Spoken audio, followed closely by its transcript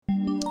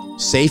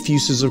Safe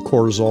Uses of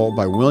Cortisol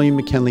by William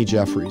McKinley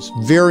Jeffries.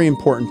 Very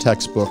important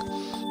textbook.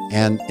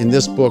 And in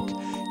this book,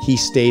 he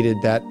stated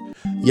that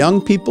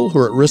young people who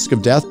are at risk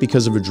of death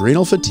because of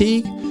adrenal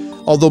fatigue,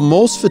 although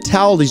most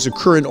fatalities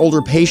occur in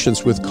older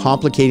patients with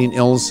complicating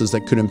illnesses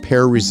that could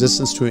impair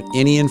resistance to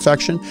any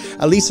infection,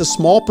 at least a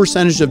small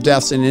percentage of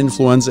deaths in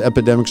influenza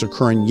epidemics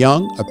occur in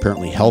young,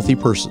 apparently healthy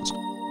persons.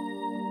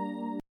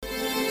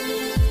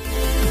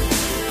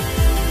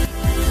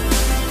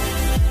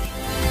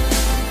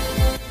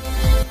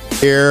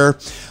 Here,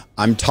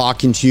 I'm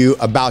talking to you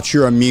about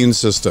your immune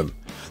system.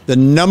 The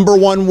number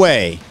one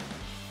way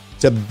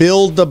to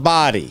build the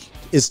body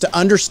is to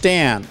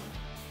understand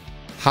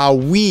how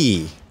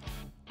we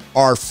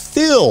are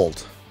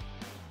filled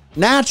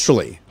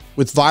naturally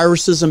with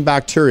viruses and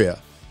bacteria.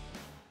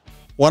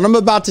 What I'm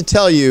about to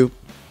tell you,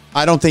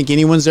 I don't think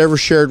anyone's ever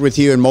shared with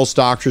you, and most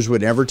doctors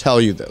would never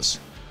tell you this,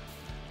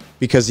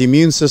 because the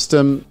immune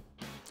system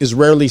is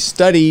rarely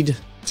studied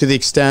to the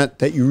extent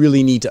that you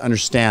really need to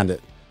understand it.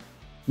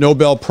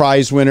 Nobel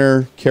Prize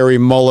winner Kary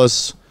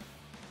Mullis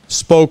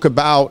spoke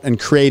about and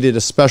created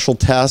a special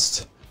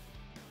test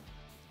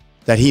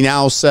that he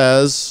now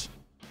says,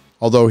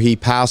 although he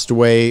passed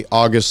away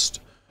August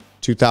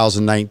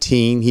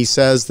 2019, he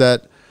says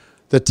that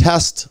the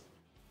test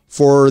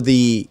for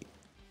the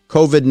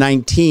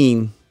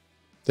COVID-19,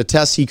 the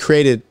test he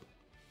created,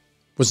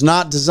 was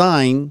not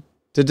designed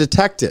to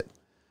detect it.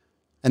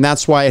 And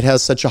that's why it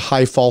has such a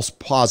high false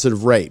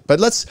positive rate. But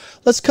let's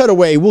cut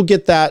away. We'll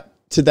get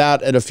to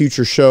that at a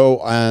future show,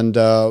 and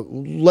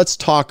let's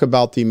talk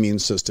about the immune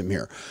system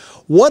here.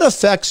 What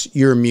affects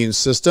your immune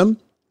system?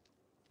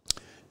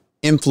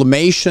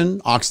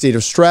 Inflammation,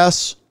 oxidative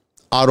stress,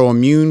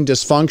 autoimmune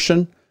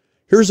dysfunction.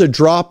 Here's a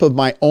drop of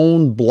my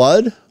own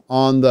blood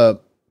on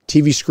the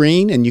TV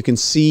screen, and you can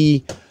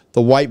see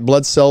the white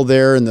blood cell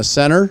there in the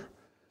center.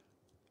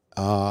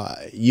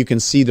 You can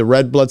see the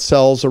red blood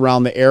cells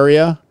around the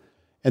area.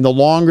 And the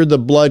longer the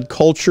blood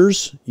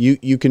cultures,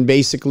 you can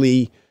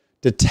basically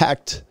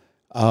detect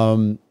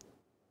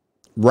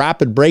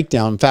rapid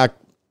breakdown. In fact,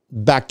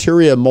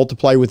 bacteria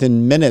multiply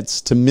within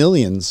minutes to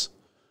millions.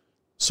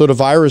 So do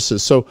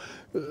viruses. So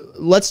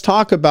let's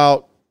talk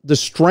about the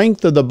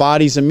strength of the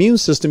body's immune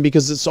system,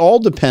 because it's all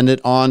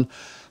dependent on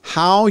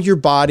how your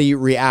body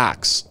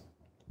reacts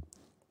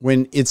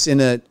when it's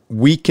in a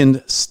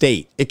weakened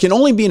state. It can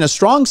only be in a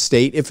strong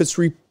state if it's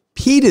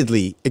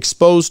repeatedly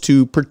exposed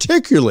to,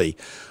 particularly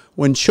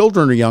when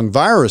children are young,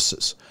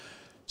 viruses,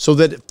 so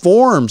that it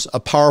forms a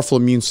powerful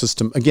immune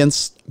system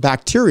against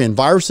bacteria. And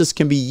viruses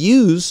can be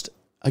used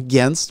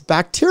against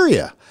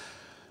bacteria.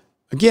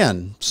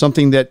 Again,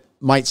 something that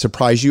might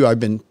surprise you. I've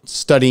been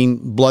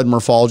studying blood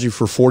morphology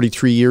for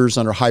 43 years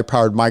under a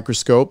high-powered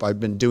microscope.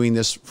 I've been doing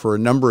this for a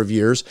number of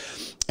years.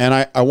 And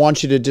I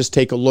want you to just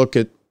take a look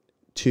at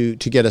to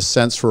get a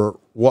sense for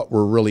what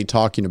we're really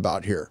talking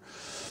about here.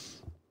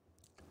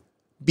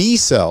 B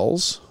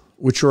cells,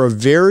 which are a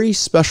very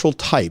special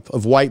type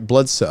of white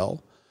blood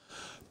cell,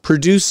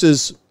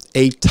 produces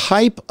a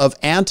type of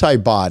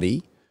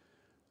antibody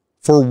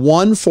for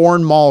one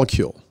foreign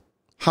molecule.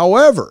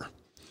 However,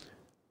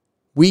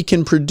 we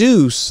can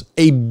produce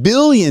 1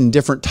 billion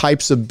different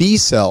types of B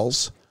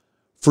cells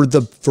for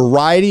the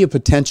variety of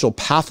potential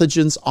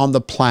pathogens on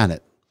the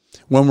planet.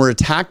 When we're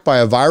attacked by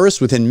a virus,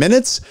 within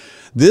minutes,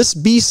 this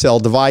B cell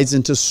divides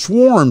into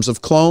swarms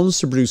of clones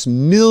to produce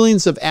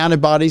millions of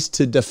antibodies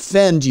to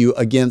defend you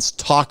against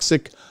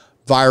toxic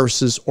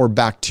viruses or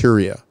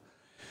bacteria.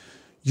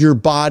 Your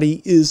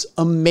body is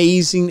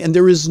amazing, and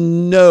there is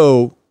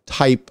no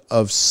type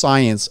of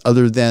science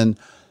other than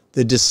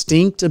the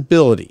distinct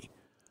ability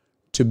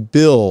to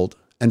build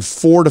and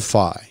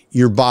fortify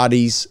your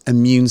body's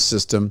immune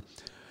system.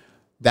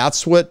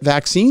 That's what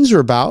vaccines are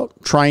about,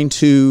 trying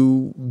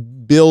to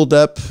build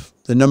up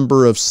the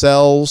number of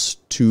cells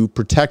to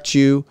protect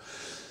you.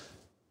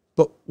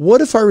 But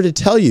what if I were to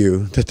tell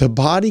you that the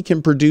body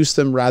can produce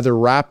them rather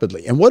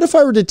rapidly? And what if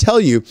I were to tell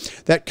you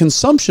that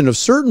consumption of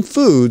certain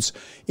foods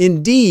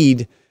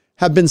indeed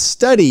have been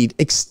studied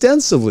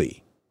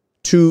extensively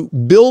to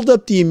build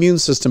up the immune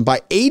system by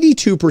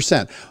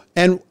 82%?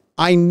 And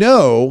I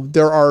know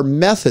there are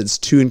methods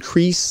to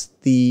increase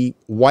the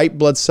white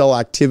blood cell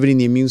activity in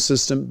the immune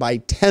system by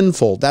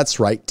tenfold. That's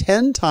right,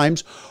 10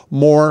 times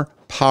more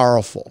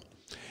powerful.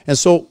 And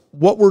so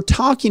what we're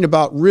talking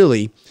about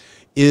really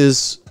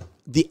is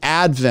the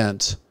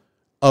advent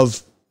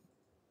of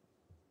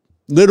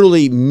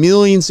literally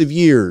millions of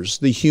years,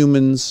 the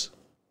humans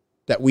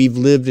that we've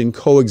lived in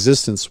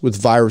coexistence with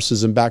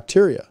viruses and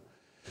bacteria.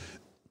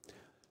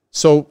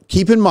 So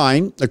keep in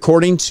mind,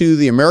 according to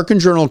the American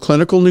Journal of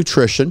Clinical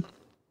Nutrition,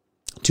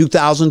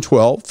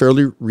 2012,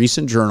 fairly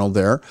recent journal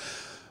there,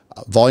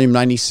 volume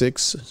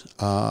 96,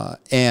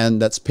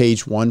 and that's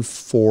page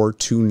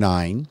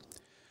 1429,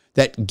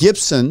 that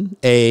Gibson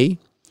A.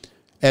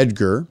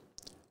 Edgar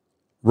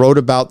wrote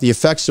about the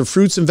effects of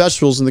fruits and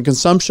vegetables and the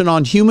consumption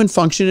on human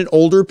function in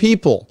older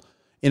people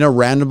in a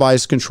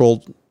randomized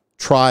controlled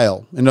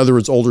trial. In other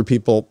words, older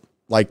people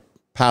like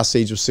past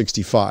age of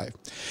 65.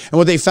 And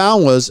what they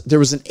found was there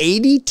was an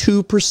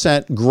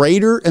 82%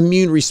 greater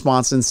immune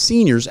response in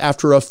seniors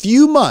after a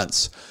few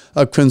months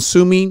of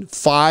consuming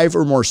 5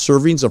 or more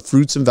servings of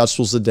fruits and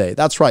vegetables a day.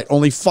 That's right,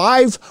 only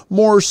 5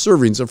 more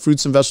servings of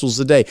fruits and vegetables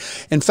a day.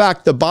 In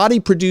fact, the body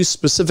produced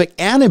specific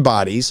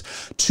antibodies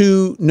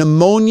to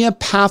pneumonia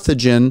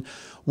pathogen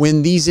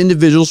when these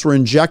individuals were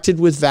injected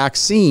with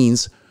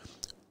vaccines.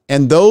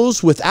 And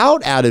those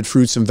without added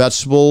fruits and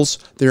vegetables,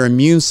 their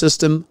immune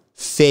system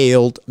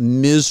failed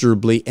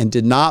miserably and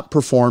did not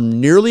perform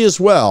nearly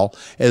as well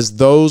as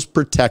those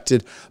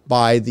protected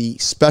by the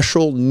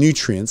special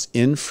nutrients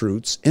in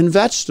fruits and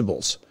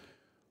vegetables.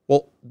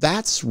 Well,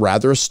 that's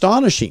rather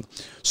astonishing.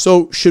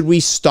 So should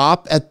we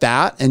stop at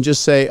that and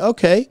just say,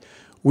 okay,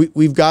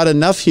 we've got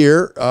enough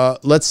here.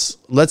 Let's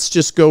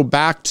just go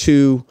back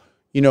to,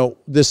 you know,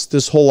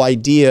 this whole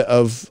idea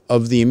of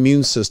the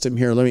immune system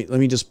here. Let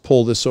me just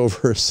pull this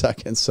over a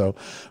second so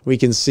we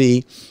can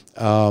see.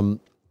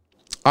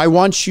 I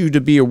want you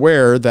to be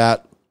aware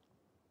that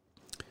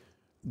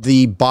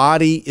the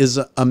body is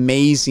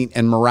amazing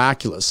and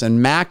miraculous.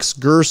 And Max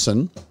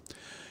Gerson,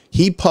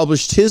 he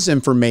published his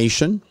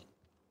information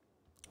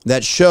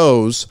that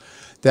shows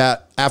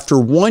that after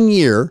 1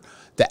 year,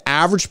 the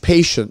average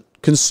patient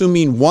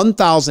consuming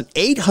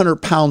 1,800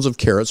 pounds of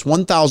carrots,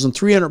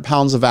 1,300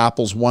 pounds of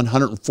apples,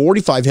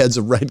 145 heads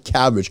of red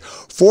cabbage,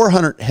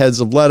 400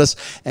 heads of lettuce,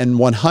 and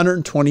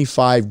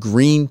 125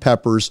 green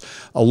peppers,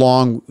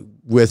 along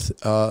with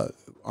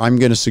I'm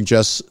going to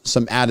suggest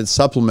some added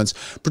supplements,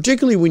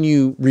 particularly when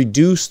you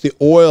reduce the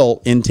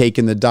oil intake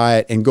in the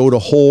diet and go to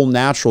whole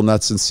natural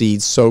nuts and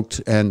seeds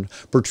soaked and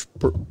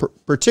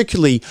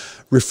particularly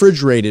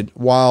refrigerated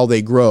while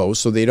they grow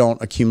so they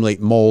don't accumulate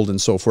mold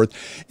and so forth.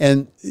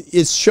 And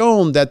it's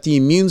shown that the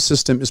immune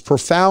system is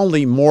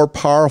profoundly more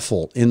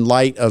powerful in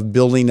light of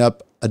building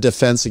up a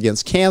defense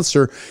against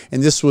cancer.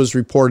 And this was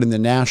reported in the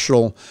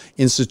National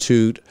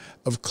Institute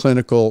of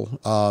Clinical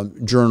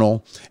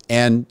Journal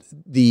and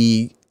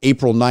the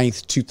April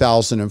 9th,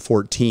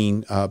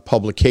 2014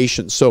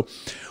 publication. So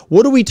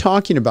what are we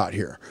talking about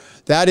here?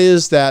 That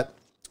is that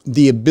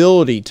the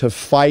ability to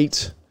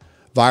fight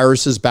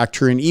viruses,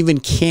 bacteria, and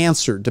even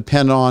cancer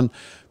depend on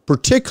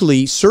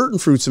particularly certain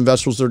fruits and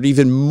vegetables that are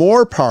even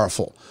more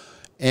powerful.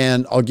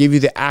 And I'll give you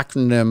the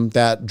acronym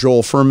that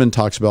Joel Fuhrman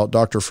talks about,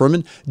 Dr.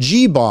 Fuhrman.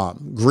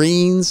 GBOM,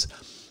 greens,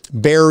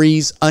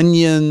 berries,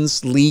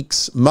 onions,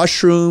 leeks,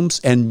 mushrooms,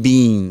 and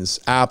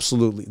beans.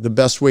 Absolutely the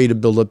best way to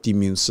build up the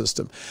immune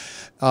system.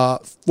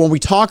 When we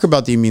talk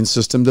about the immune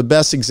system, the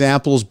best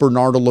example is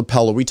Bernardo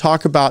Lapello. We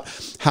talk about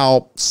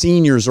how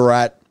seniors are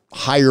at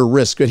higher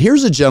risk. But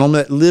here's a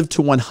gentleman that lived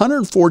to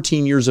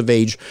 114 years of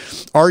age,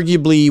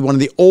 arguably one of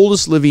the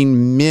oldest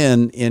living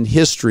men in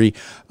history,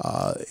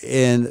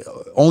 and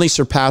only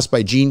surpassed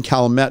by Jean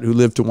Calumet, who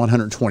lived to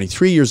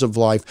 123 years of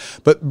life.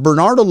 But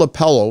Bernardo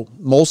Lapello,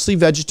 mostly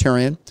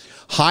vegetarian,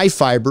 high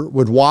fiber,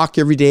 would walk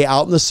every day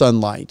out in the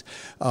sunlight,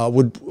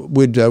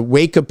 would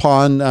wake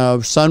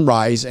upon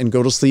sunrise and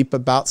go to sleep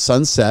about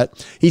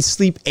sunset. He'd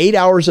sleep 8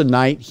 hours a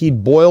night.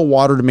 He'd boil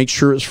water to make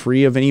sure it's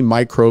free of any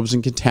microbes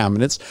and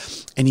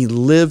contaminants. And he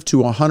lived to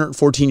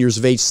 114 years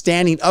of age,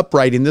 standing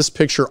upright in this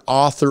picture,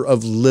 author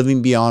of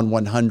Living Beyond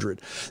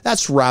 100.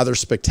 That's rather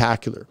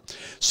spectacular.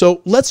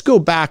 So let's go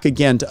back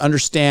again to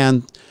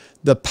understand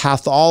the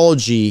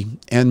pathology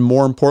and,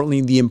 more importantly,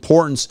 the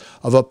importance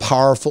of a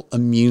powerful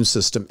immune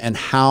system and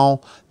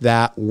how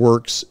that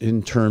works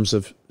in terms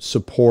of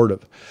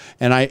supportive.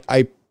 And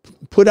I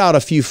put out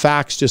a few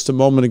facts just a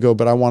moment ago,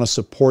 but I want to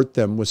support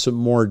them with some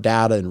more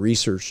data and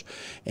research.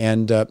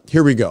 And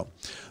here we go.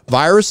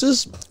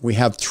 Viruses, we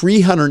have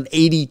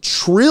 380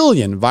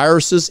 trillion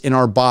viruses in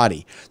our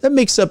body. That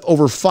makes up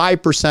over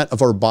 5%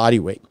 of our body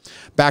weight.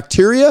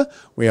 Bacteria,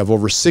 we have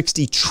over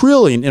 60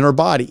 trillion in our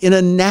body in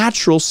a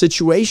natural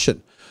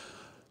situation.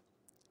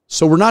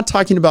 So we're not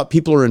talking about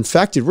people who are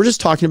infected. We're just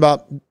talking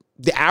about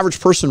the average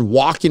person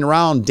walking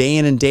around day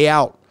in and day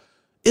out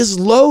is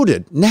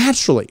loaded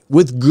naturally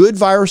with good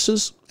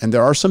viruses, and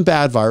there are some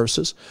bad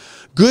viruses,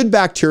 good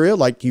bacteria,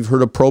 like you've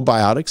heard of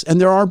probiotics,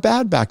 and there are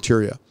bad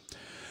bacteria.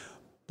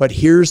 But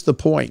here's the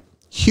point.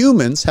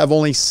 Humans have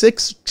only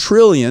 6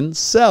 trillion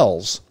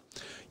cells,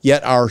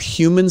 yet our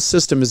human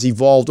system has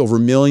evolved over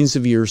millions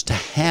of years to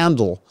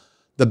handle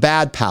the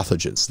bad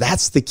pathogens.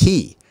 That's the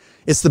key.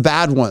 It's the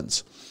bad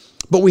ones.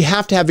 But we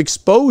have to have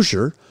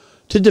exposure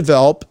to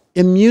develop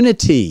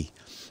immunity.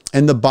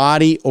 And the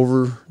body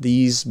over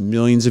these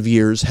millions of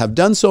years have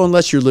done so,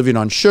 unless you're living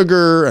on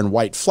sugar and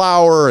white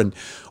flour and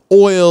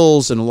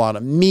oils and a lot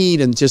of meat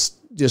and just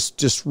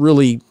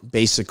really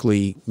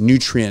basically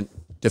nutrient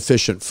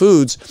deficient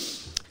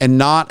foods, and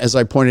not, as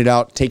I pointed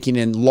out, taking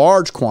in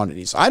large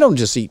quantities. I don't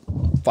just eat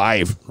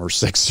 5 or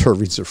 6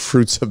 servings of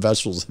fruits and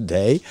vegetables a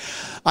day.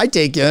 I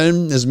take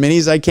in as many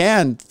as I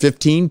can,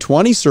 15,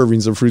 20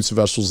 servings of fruits and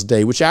vegetables a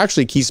day, which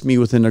actually keeps me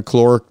within a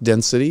caloric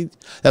density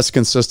that's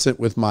consistent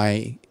with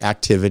my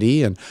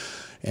activity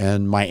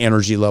and my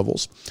energy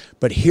levels.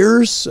 But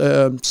here's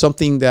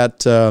something that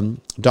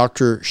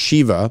Dr.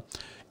 Shiva,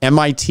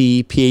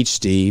 MIT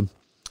PhD,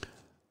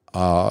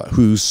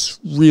 who's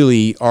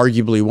really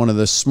arguably one of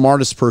the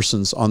smartest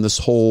persons on this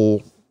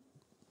whole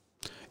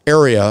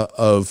area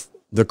of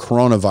the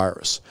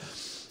coronavirus.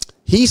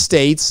 He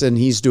states, and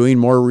he's doing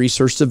more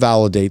research to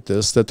validate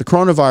this, that the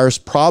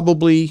coronavirus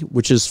probably,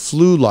 which is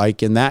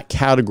flu-like in that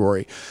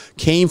category,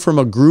 came from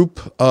a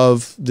group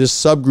of this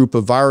subgroup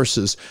of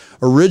viruses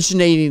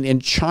originating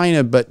in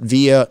China, but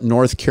via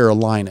North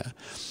Carolina.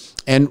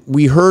 And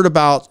we heard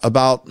about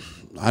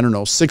I don't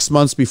know, 6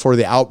 months before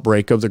the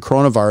outbreak of the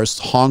coronavirus,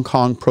 Hong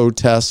Kong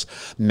protests,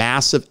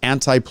 massive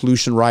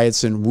anti-pollution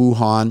riots in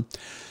Wuhan.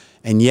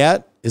 And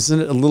yet,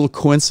 isn't it a little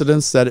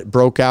coincidence that it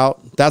broke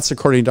out? That's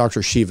according to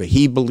Dr. Shiva.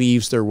 He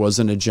believes there was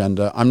an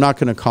agenda. I'm not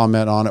going to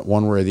comment on it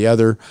one way or the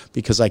other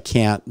because I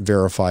can't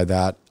verify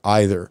that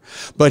either.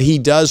 But he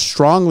does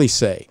strongly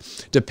say,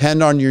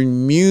 depend on your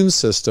immune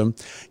system,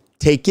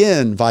 take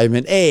in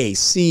vitamin A,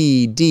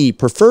 C, D,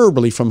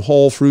 preferably from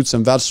whole fruits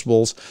and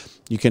vegetables.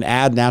 You can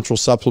add natural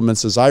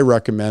supplements as I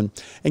recommend,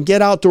 and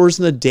get outdoors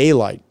in the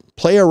daylight.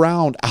 Play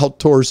around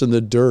outdoors in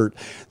the dirt.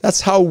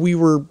 That's how we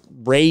were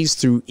raised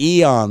through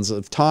eons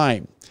of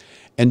time.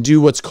 And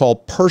do what's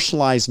called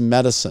personalized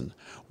medicine,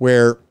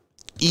 where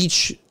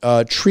each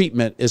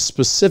treatment is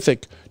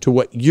specific to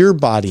what your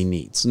body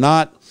needs,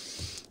 not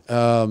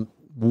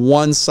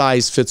one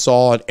size fits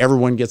all and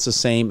everyone gets the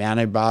same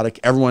antibiotic,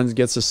 everyone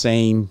gets the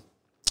same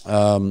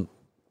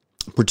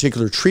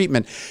particular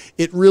treatment.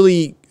 It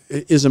really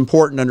is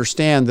important to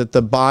understand that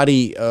the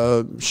body,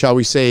 shall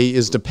we say,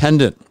 is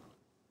dependent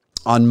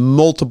on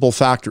multiple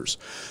factors.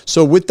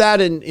 So with that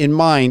in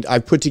mind,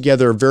 I've put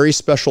together a very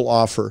special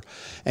offer,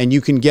 and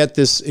you can get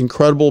this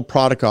incredible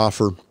product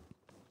offer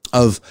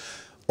of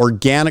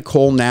organic,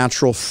 whole,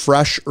 natural,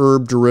 fresh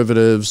herb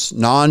derivatives,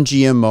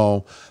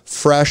 non-GMO,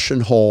 fresh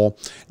and whole.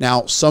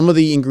 Now, some of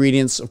the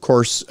ingredients, of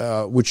course,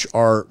 which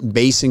are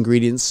base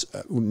ingredients,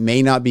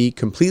 may not be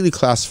completely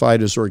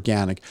classified as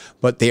organic,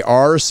 but they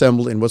are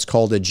assembled in what's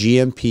called a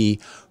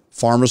GMP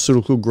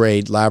pharmaceutical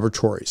grade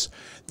laboratories.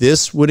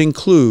 This would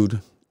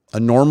include a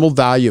normal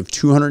value of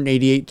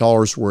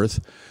 $288 worth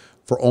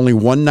for only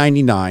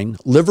 $199.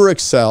 Liver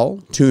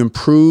Excel to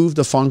improve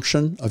the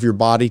function of your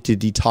body to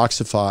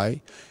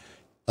detoxify,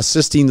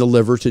 assisting the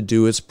liver to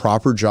do its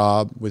proper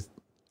job with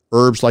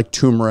herbs like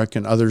turmeric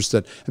and others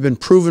that have been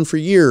proven for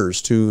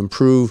years to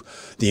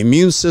improve the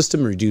immune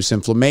system, reduce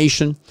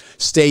inflammation.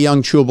 Stay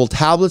Young chewable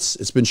tablets.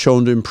 It's been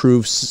shown to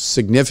improve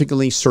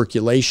significantly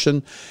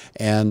circulation,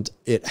 and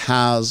it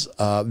has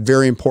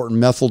very important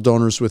methyl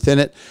donors within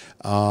it.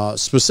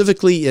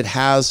 Specifically, it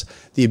has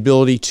the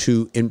ability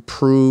to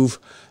improve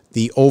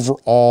the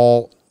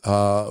overall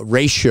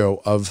ratio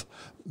of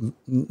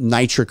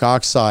nitric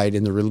oxide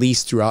in the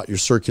release throughout your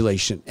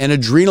circulation. And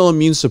adrenal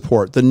immune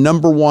support, the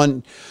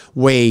 #1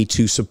 way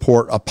to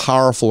support a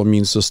powerful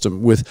immune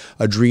system, with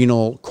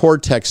adrenal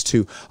cortex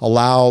to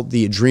allow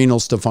the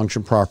adrenals to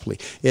function properly.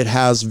 It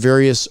has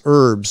various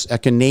herbs,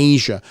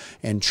 echinacea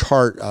and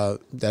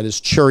that is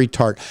cherry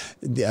tart.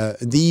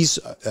 These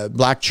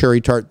black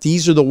cherry tart,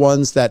 these are the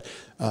ones that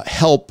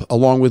help,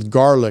 along with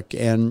garlic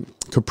and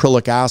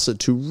caprylic acid,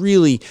 to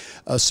really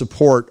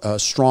support a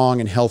strong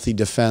and healthy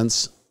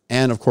defense.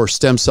 And of course,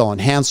 stem cell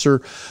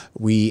enhancer.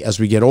 As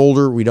we get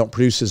older, we don't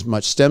produce as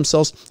much stem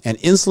cells. And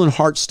insulin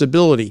heart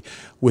stability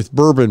with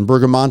bourbon,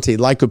 bergamonte,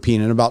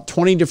 lycopene, and about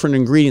 20 different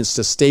ingredients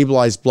to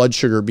stabilize blood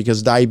sugar,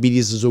 because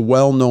diabetes is a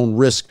well-known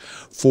risk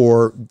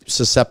for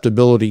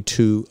susceptibility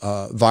to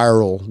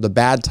the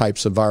bad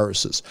types of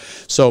viruses.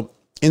 So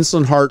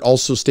Insulin Heart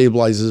also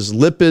stabilizes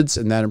lipids,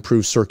 and that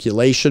improves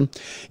circulation.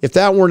 If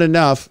that weren't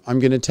enough, I'm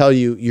going to tell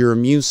you, your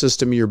immune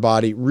system in your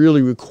body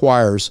really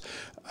requires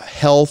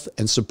health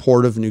and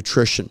supportive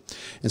nutrition.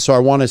 And so I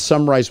want to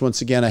summarize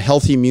once again: a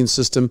healthy immune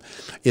system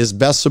is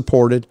best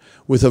supported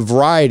with a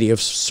variety of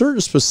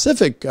certain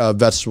specific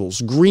vegetables,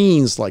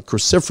 greens like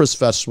cruciferous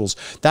vegetables.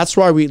 That's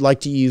why we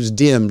like to use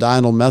DIM,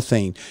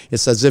 diethylmethane.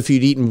 It's as if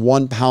you'd eaten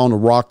 1 pound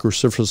of raw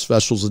cruciferous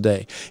vegetables a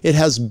day. It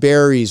has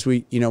berries.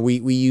 We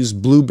use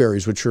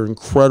blueberries, which are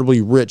incredibly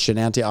rich in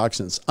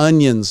antioxidants,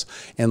 onions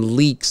and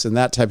leeks and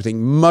that type of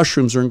thing.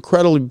 Mushrooms are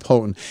incredibly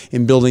potent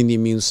in building the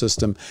immune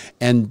system,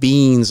 and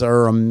beans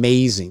are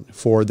amazing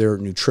for their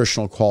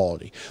nutritional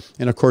quality.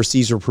 And of course,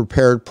 these are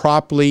prepared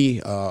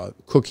properly,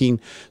 cooking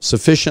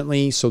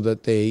sufficiently so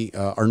that they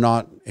are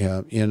not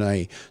in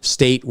a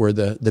state where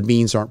the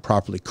beans aren't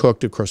properly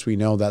cooked. Of course, we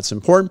know that's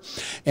important.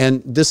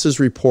 And this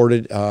is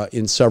reported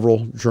in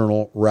several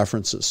journal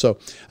references. So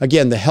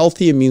again, the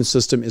healthy immune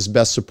system is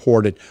best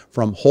supported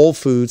from whole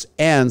foods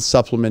and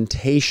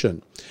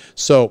supplementation.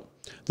 So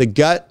the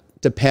gut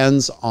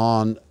depends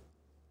on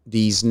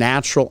these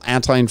natural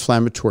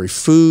anti-inflammatory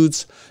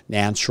foods,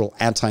 natural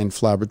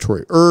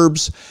anti-inflammatory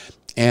herbs,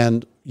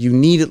 and you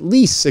need at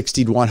least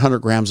 60 to 100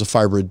 grams of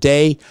fiber a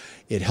day.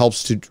 It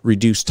helps to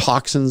reduce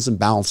toxins and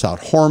balance out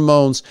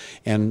hormones,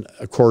 and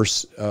of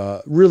course,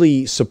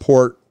 really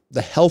support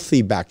the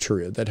healthy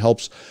bacteria that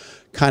helps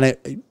kind of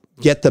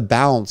get the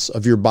balance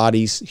of your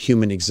body's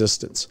human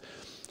existence.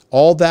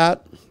 All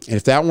that, and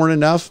if that weren't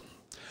enough,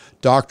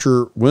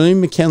 Dr.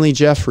 William McKinley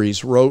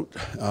Jeffries wrote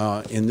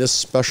in this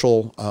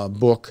special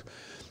book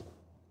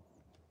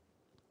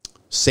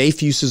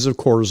Safe Uses of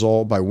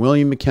Cortisol by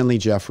William McKinley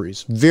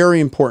Jeffries. Very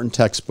important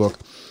textbook.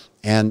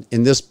 And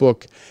in this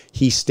book,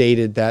 he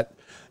stated that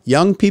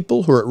young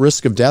people who are at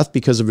risk of death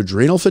because of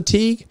adrenal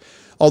fatigue,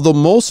 although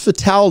most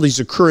fatalities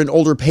occur in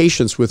older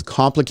patients with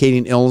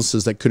complicating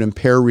illnesses that could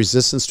impair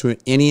resistance to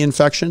any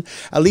infection,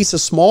 at least a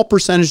small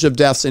percentage of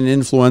deaths in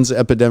influenza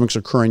epidemics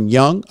occur in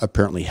young,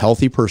 apparently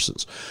healthy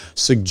persons,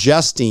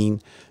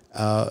 suggesting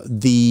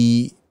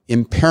the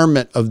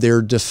impairment of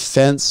their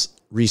defense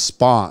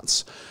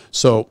response.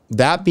 So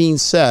that being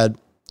said,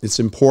 it's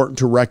important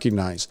to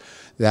recognize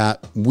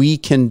that we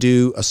can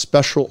do a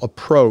special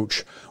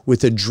approach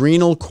with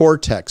adrenal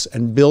cortex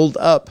and build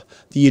up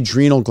the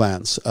adrenal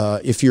glands.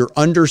 If you're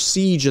under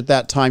siege at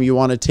that time, you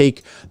want to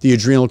take the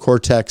adrenal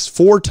cortex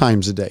 4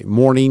 times a day,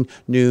 morning,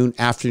 noon,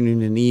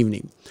 afternoon, and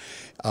evening.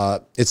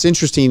 It's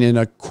interesting, in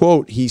a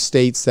quote, he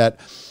states that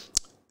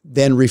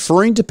then,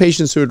 referring to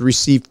patients who had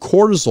received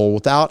cortisol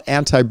without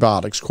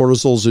antibiotics,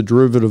 cortisol is a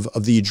derivative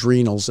of the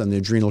adrenals and the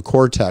adrenal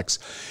cortex,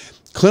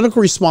 clinical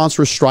response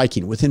was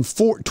striking. Within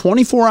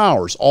 24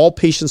 hours, all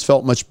patients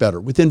felt much better.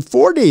 Within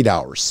 4 to 8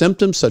 hours,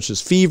 symptoms such as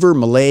fever,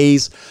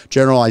 malaise,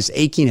 generalized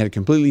aching had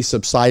completely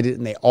subsided,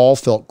 and they all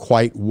felt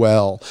quite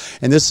well.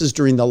 And this is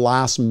during the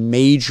last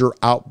major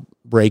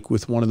outbreak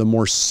with one of the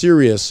more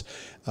serious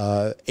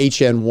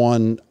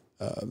HN1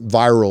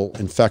 viral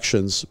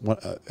infections,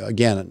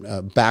 again,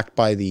 backed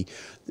by the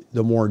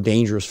more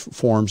dangerous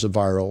forms of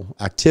viral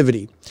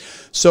activity.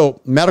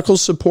 So medical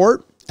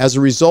support, as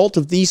a result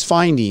of these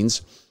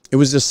findings, it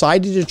was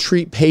decided to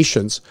treat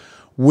patients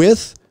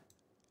with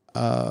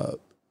acute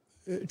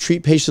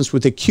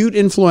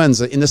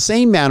influenza in the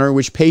same manner in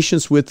which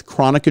patients with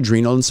chronic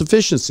adrenal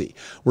insufficiency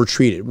were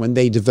treated when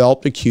they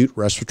developed acute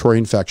respiratory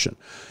infection.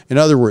 In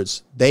other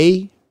words,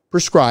 they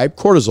prescribed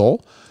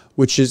cortisol,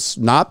 which is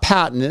not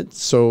patented,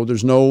 so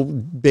there's no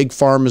big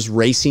pharmas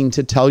racing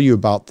to tell you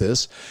about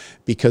this,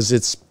 because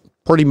it's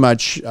pretty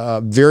much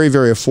very,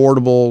 very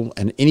affordable,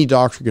 and any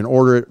doctor can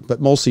order it, but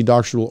mostly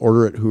doctors will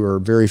order it who are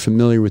very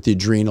familiar with the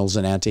adrenals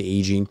and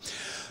anti-aging.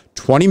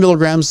 20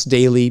 milligrams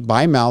daily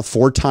by mouth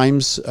 4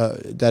 times,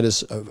 that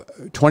is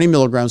 20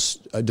 milligrams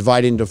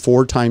divided into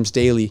 4 times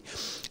daily,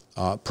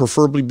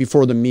 preferably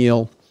before the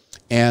meal.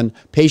 And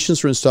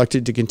patients were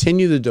instructed to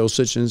continue the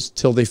dosage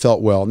until they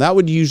felt well. And that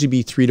would usually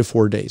be 3 to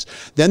 4 days.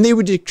 Then they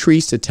would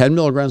decrease to 10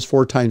 milligrams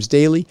 4 times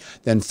daily,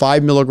 then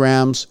 5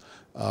 milligrams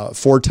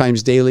 4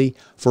 times daily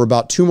for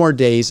about 2 more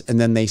days, and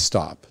then they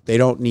stop. They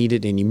don't need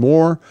it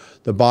anymore.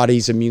 The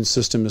body's immune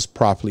system is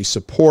properly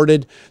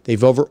supported.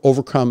 They've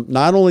overcome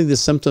not only the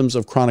symptoms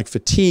of chronic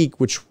fatigue,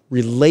 which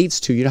relates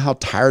to, you know how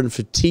tired and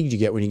fatigued you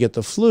get when you get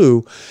the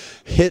flu,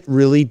 it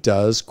really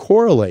does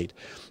correlate.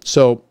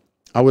 So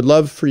I would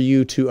love for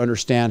you to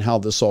understand how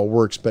this all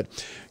works, but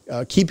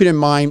keep it in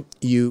mind,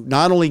 you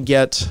not only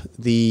get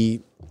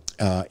the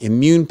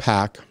immune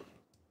pack,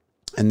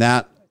 and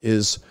that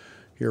is,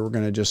 here we're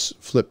going to just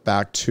flip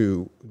back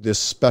to this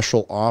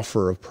special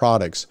offer of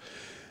products.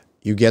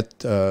 You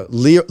get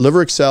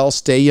Liver Excel,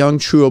 Stay Young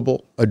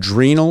Chewable,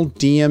 Adrenal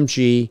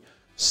DMG,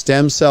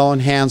 Stem Cell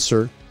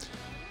Enhancer,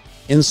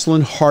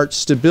 Insulin Heart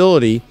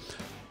Stability.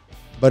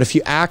 But if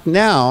you act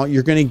now,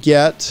 you're going to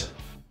get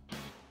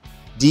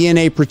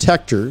DNA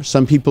Protector.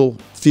 Some people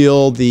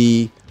feel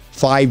the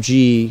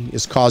 5G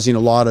is causing a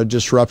lot of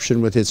disruption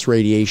with its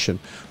radiation.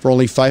 For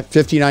only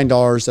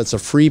 $59, that's a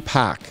free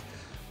pack.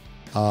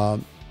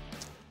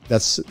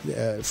 That's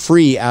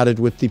free added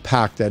with the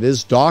pack. That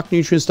is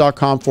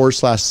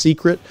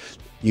docnutrients.com/secret.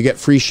 You get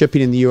free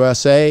shipping in the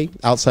USA.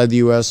 Outside the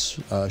US,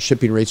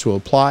 shipping rates will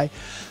apply.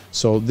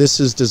 So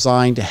this is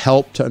designed to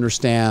help to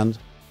understand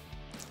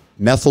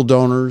methyl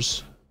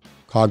donors,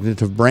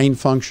 cognitive brain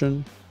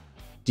function,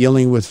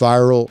 dealing with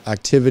viral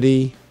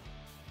activity.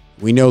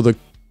 We know the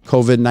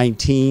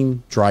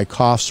COVID-19, dry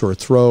cough, sore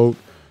throat,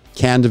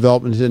 can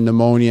develop into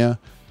pneumonia,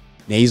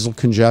 nasal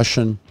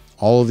congestion,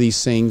 all of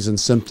these things and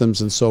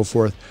symptoms and so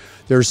forth.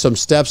 There's some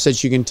steps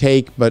that you can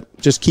take, but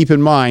just keep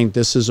in mind,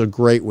 this is a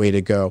great way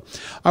to go.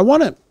 I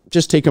want to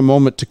just take a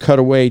moment to cut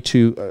away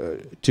to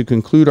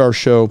conclude our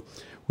show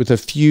with a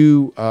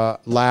few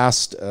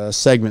last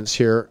segments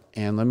here.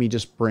 And let me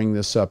just bring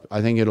this up.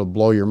 I think it'll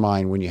blow your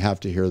mind when you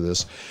have to hear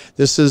this.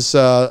 This is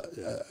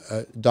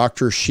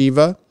Dr.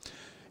 Shiva,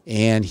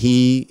 and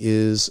he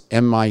is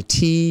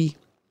MIT,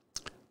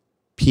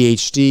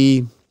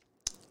 PhD.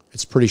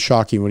 It's pretty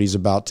shocking what he's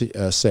about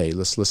to say.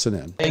 Let's listen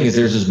in. The thing is,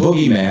 there's this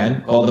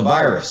boogeyman called the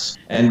virus,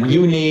 and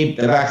you need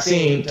the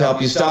vaccine to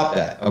help you stop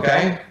that,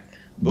 okay?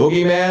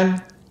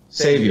 Boogeyman,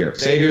 savior.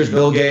 Savior's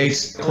Bill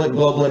Gates, Clinton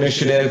Global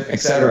Initiative,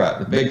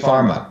 etc., big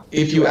pharma.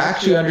 If you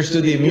actually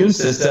understood the immune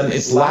system,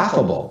 it's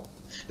laughable.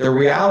 The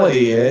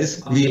reality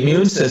is the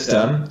immune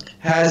system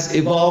has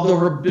evolved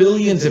over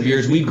billions of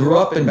years. We grew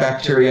up in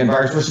bacteria and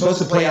viruses. We're supposed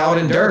to play out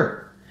in dirt.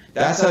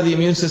 That's how the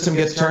immune system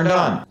gets turned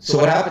on. So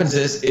what happens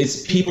is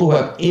it's people who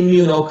have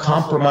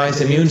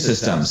immunocompromised immune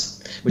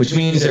systems, which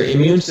means their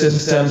immune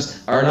systems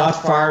are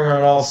not firing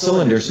on all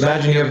cylinders.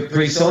 Imagine you have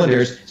 3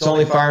 cylinders, it's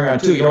only firing on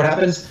 2. You know what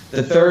happens?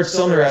 The 3rd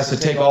cylinder has to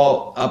take up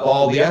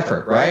all the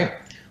effort, right?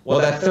 Well,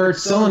 that third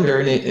cylinder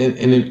in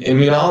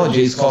immunology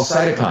is called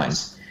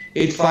cytokines.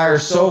 It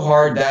fires so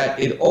hard that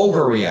it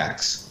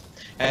overreacts.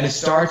 And it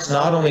starts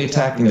not only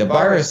attacking the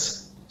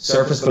virus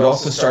surface, but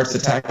also starts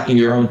attacking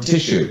your own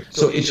tissue.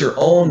 So it's your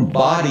own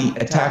body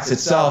attacks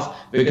itself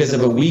because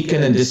of a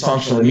weakened and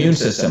dysfunctional immune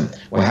system.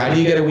 Well, how do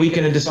you get a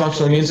weakened and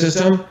dysfunctional immune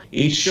system?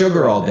 Eat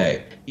sugar all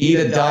day. Eat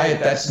a diet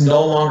that's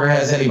no longer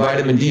has any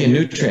vitamin D and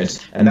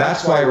nutrients. And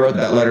that's why I wrote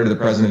that letter to the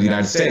President of the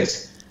United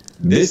States.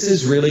 This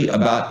is really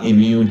about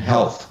immune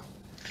health.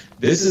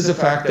 This is the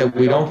fact that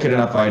we don't get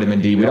enough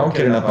vitamin D, we don't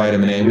get enough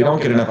vitamin A, we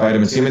don't get enough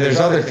vitamin C. I mean, there's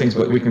other things,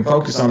 but we can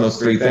focus on those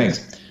three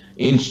things.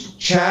 In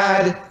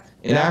Chad,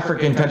 in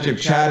African country of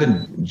Chad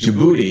and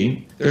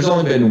Djibouti, there's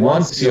only been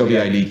one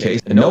COVID case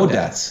and no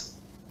deaths.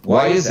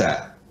 Why is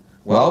that?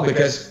 Well,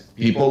 because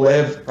people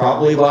live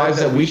probably lives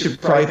that we should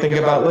probably think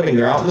about living.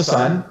 They're out in the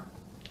sun.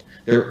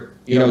 They're,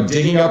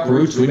 digging up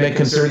roots. We may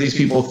consider these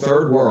people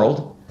third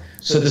world.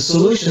 So the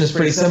solution is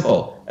pretty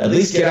simple. At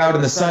least get out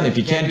in the sun. If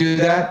you can't do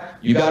that,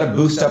 you got to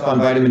boost up on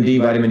vitamin D,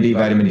 vitamin D,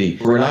 vitamin D.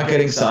 We're not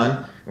getting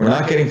sun. We're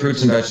not getting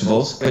fruits and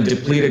vegetables. A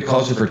depleted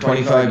culture for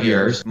 25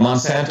 years.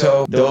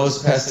 Monsanto,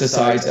 those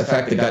pesticides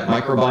affect the gut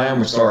microbiome,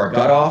 which throw our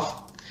gut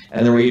off.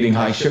 And then we're eating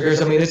high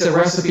sugars. I mean, it's a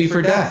recipe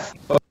for death.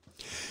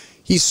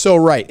 He's so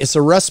right. It's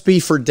a recipe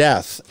for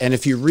death. And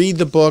if you read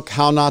the book,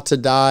 How Not to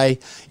Die,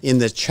 in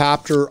the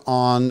chapter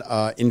on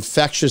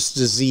infectious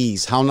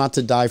disease, how not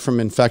to die from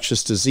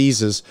infectious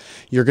diseases,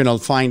 you're going to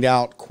find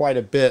out quite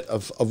a bit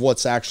of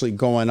what's actually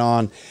going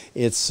on.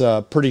 It's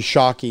pretty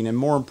shocking. And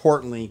more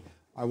importantly,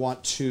 I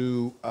want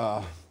to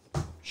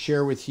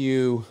share with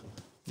you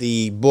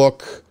the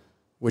book,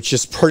 which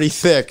is pretty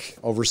thick,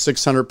 over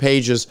 600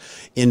 pages,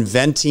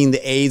 Inventing the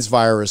AIDS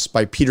Virus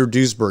by Peter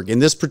Duesberg. In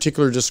this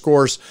particular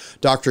discourse,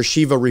 Dr.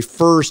 Shiva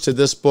refers to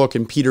this book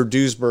and Peter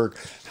Duesberg,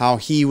 how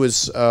he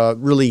was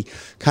really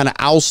kind of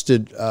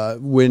ousted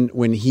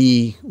when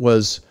he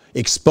was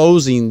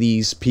exposing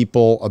these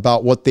people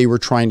about what they were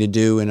trying to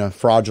do in a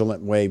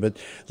fraudulent way. But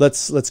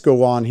let's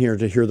go on here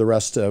to hear the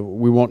rest.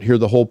 We won't hear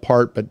the whole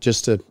part, but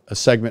just a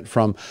segment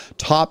from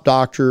Top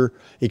Doctor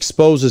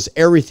exposes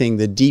everything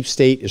the deep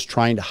state is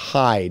trying to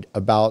hide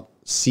about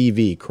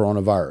CV,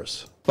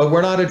 coronavirus. But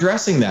we're not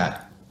addressing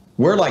that.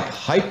 We're like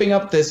hyping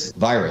up this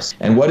virus.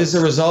 And what is the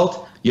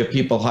result? You have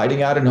people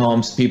hiding out in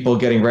homes, people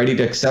getting ready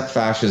to accept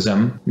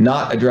fascism,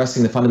 not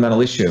addressing the fundamental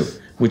issue,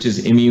 which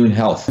is immune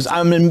health.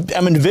 I'm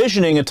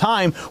envisioning a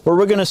time where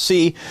we're going to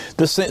see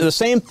the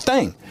same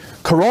thing.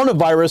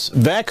 Coronavirus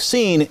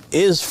vaccine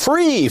is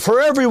free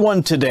for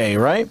everyone today,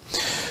 right?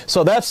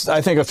 So that's, I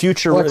think, a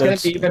future. Well, it's going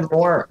to be even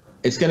more.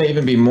 It's going to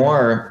even be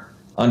more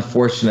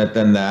unfortunate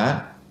than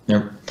that.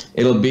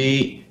 It'll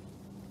be,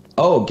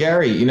 oh,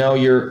 Gary,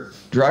 your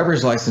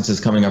driver's license is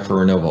coming up for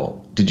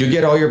renewal. Did you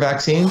get all your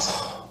vaccines?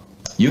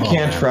 You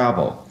can't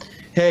travel.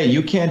 Hey,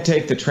 you can't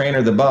take the train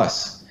or the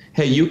bus.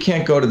 Hey, you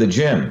can't go to the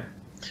gym.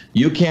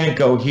 You can't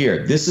go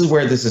here. This is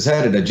where this is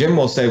headed. A gym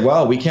will say,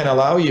 well, we can't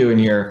allow you in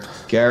here,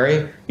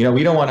 Gary.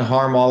 We don't want to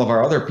harm all of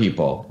our other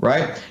people,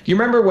 right? Do you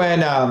remember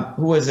when,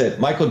 who was it?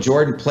 Michael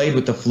Jordan played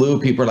with the flu.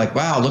 People are like,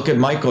 wow, look at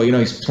Michael.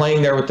 He's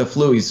playing there with the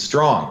flu. He's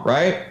strong,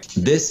 right?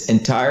 This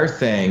entire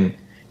thing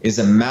is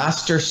a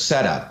master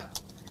setup.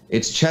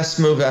 It's chess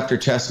move after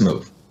chess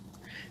move.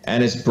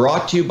 And it's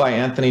brought to you by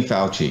Anthony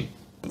Fauci.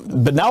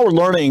 But now we're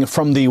learning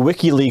from the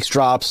WikiLeaks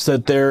drops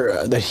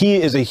that he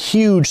is a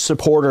huge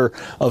supporter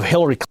of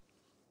Hillary Clinton.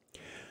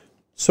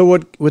 So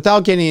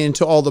without getting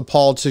into all the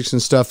politics and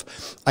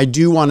stuff, I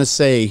do want to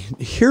say,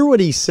 hear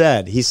what he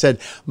said. He said,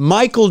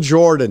 Michael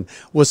Jordan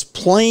was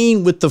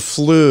playing with the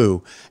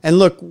flu. And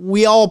look,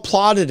 we all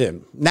applauded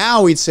him.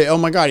 Now we'd say, oh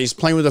my God, he's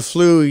playing with the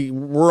flu.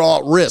 We're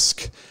all at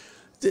risk.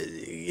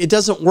 It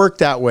doesn't work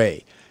that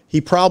way. He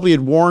probably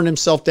had worn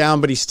himself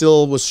down, but he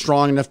still was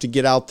strong enough to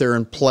get out there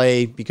and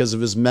play because of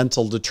his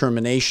mental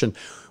determination.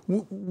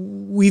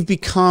 We've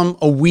become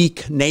a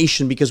weak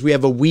nation because we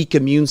have a weak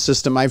immune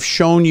system. I've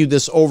shown you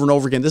this over and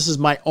over again. This is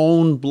my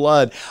own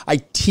blood. I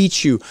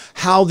teach you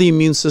how the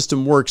immune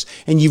system works,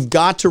 and you've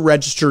got to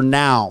register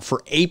now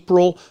for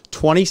April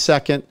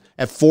 22nd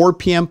at 4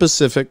 p.m.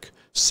 Pacific,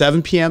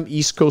 7 p.m.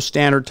 East Coast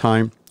Standard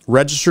Time.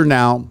 Register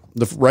now.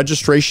 The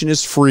registration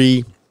is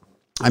free.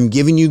 I'm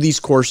giving you these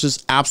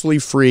courses absolutely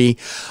free.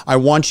 I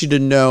want you to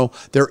know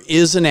there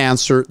is an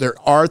answer. There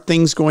are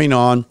things going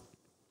on.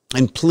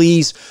 And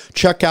please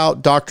check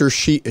out Dr.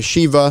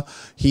 Shiva.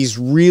 He's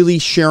really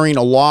sharing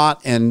a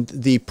lot. And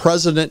the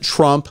President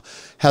Trump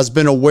has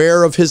been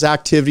aware of his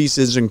activities,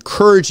 is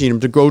encouraging him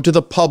to go to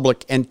the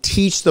public and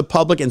teach the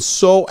public. And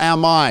so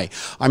am I.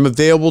 I'm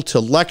available to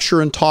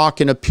lecture and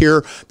talk and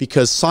appear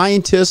because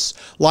scientists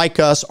like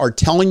us are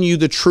telling you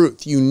the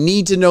truth. You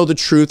need to know the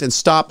truth and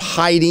stop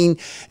hiding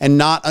and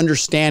not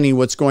understanding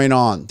what's going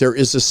on. There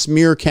is a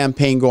smear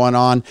campaign going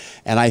on,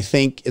 and I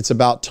think it's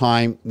about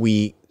time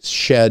we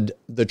shed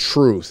the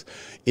truth.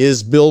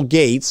 Is Bill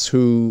Gates,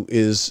 who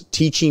is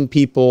teaching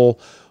people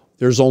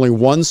there's only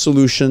one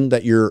solution,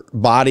 that your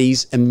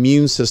body's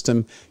immune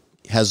system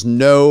has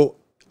no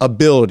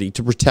ability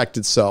to protect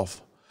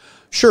itself.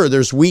 Sure,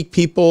 there's weak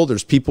people.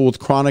 There's people with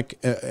chronic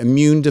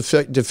immune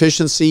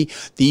deficiency.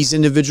 These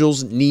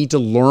individuals need to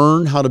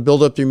learn how to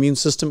build up their immune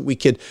system.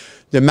 The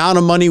amount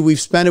of money we've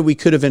spent, we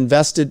could have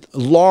invested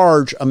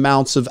large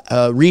amounts of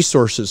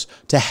resources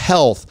to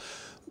health,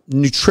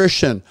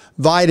 nutrition,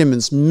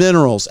 vitamins,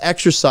 minerals,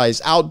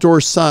 exercise,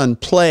 outdoor sun,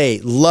 play,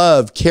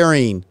 love,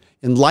 caring,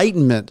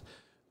 enlightenment.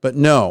 But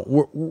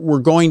no, we're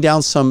going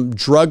down some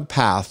drug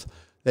path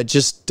that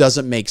just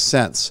doesn't make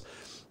sense.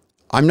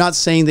 I'm not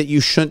saying that you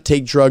shouldn't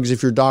take drugs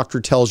if your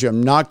doctor tells you.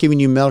 I'm not giving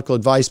you medical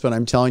advice, but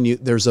I'm telling you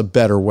there's a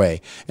better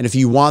way. And if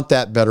you want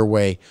that better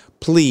way,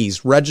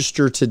 please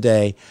register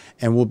today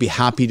and we'll be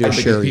happy to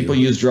share people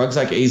use drugs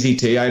like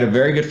AZT. I had a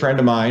very good friend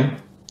of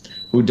mine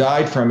who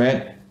died from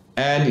it.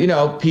 And, you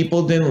know,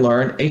 people didn't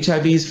learn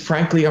HIV is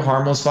frankly a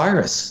harmless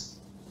virus.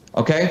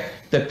 Okay?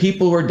 The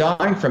people who were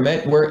dying from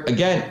it were,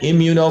 again,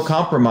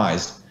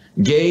 immunocompromised.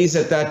 Gays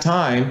at that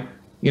time,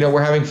 you know,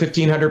 were having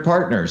 1,500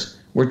 partners.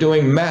 We're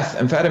doing meth,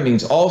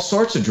 amphetamines, all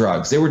sorts of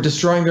drugs. They were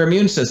destroying their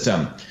immune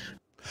system.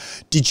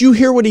 Did you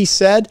hear what he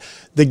said?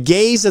 The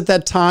gays at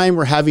that time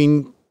were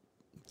having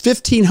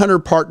 1,500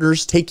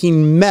 partners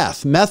taking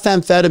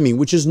methamphetamine,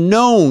 which is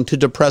known to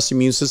depress the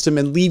immune system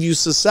and leave you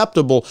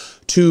susceptible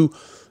to,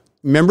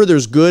 remember,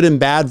 there's good and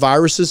bad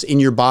viruses in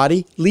your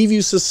body, leave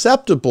you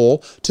susceptible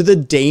to the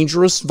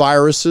dangerous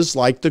viruses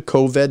like the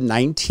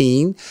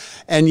COVID-19.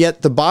 And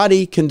yet the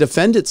body can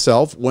defend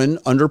itself when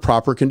under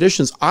proper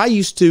conditions. I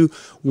used to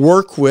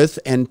work with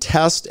and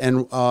test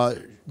and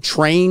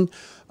train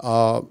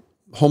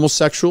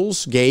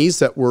homosexuals, gays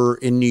that were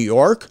in New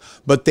York,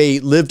 but they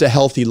lived a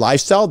healthy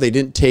lifestyle. They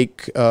didn't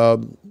take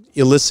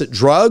illicit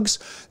drugs.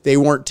 They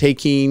weren't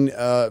taking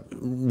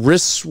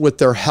risks with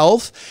their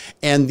health.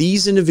 And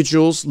these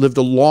individuals lived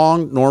a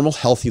long, normal,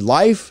 healthy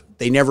life.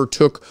 They never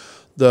took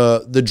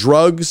the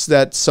drugs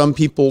that some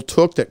people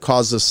took that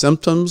caused the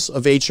symptoms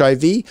of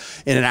HIV.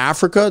 And in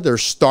Africa, they're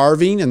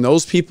starving. And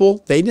those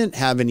people, they didn't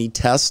have any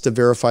tests to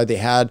verify they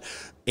had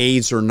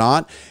AIDS or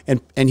not.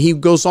 And he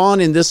goes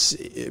on in this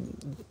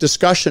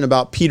discussion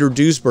about Peter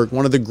Duesberg,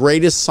 one of the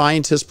greatest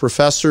scientists,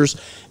 professors,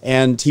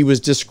 and he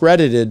was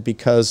discredited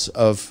because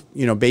of,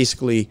 you know,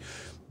 basically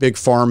Big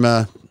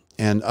Pharma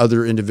and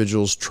other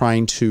individuals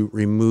trying to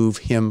remove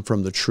him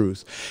from the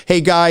truth.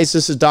 Hey guys,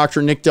 this is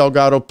Dr. Nick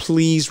Delgado.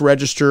 Please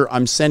register.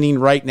 I'm sending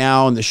right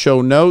now in the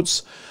show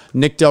notes,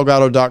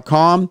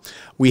 nickdelgado.com.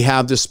 We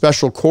have this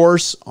special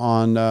course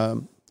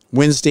on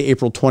Wednesday,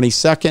 April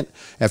 22nd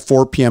at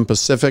 4 p.m.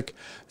 Pacific,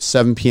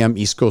 7 p.m.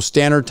 East Coast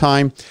Standard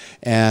Time.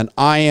 And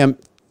I am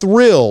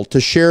thrilled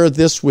to share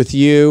this with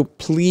you.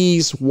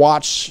 Please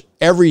watch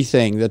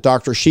everything that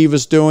Dr.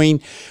 Shiva's doing,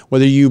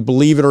 whether you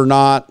believe it or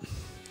not.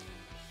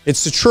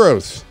 It's the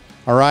truth,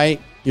 all right?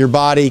 Your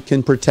body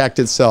can protect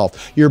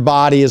itself. Your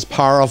body is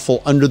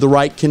powerful under the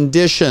right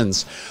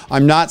conditions.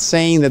 I'm not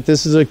saying that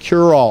this is a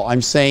cure-all.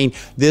 I'm saying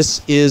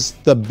this is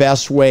the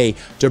best way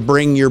to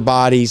bring your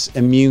body's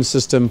immune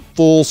system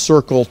full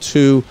circle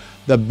to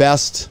the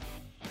best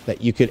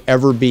that you could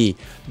ever be.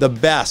 The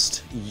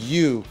best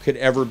you could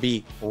ever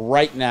be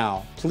right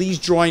now. Please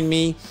join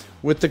me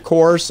with the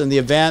course and the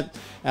event.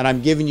 And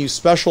I'm giving you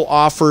special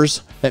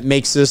offers that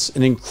makes this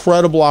an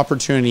incredible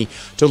opportunity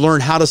to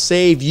learn how to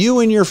save you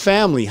and your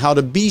family, how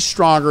to be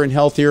stronger and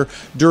healthier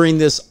during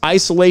this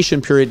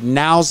isolation period.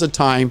 Now's the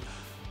time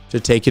to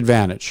take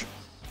advantage.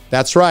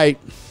 That's right.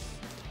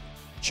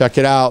 Check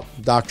it out.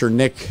 Dr.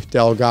 Nick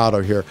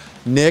Delgado here,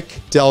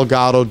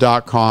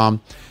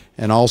 nickdelgado.com.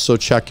 And also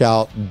check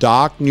out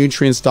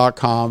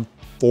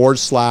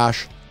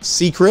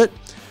docnutrients.com/secret.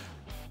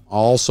 I'll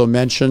also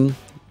mention,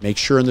 make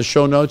sure in the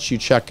show notes you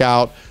check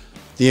out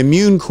the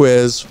immune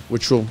quiz,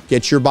 which will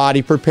get your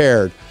body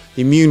prepared.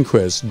 The immune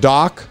quiz,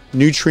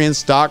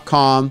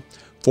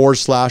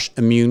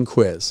 docnutrients.com/immune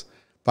quiz.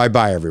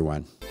 Bye-bye,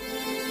 everyone.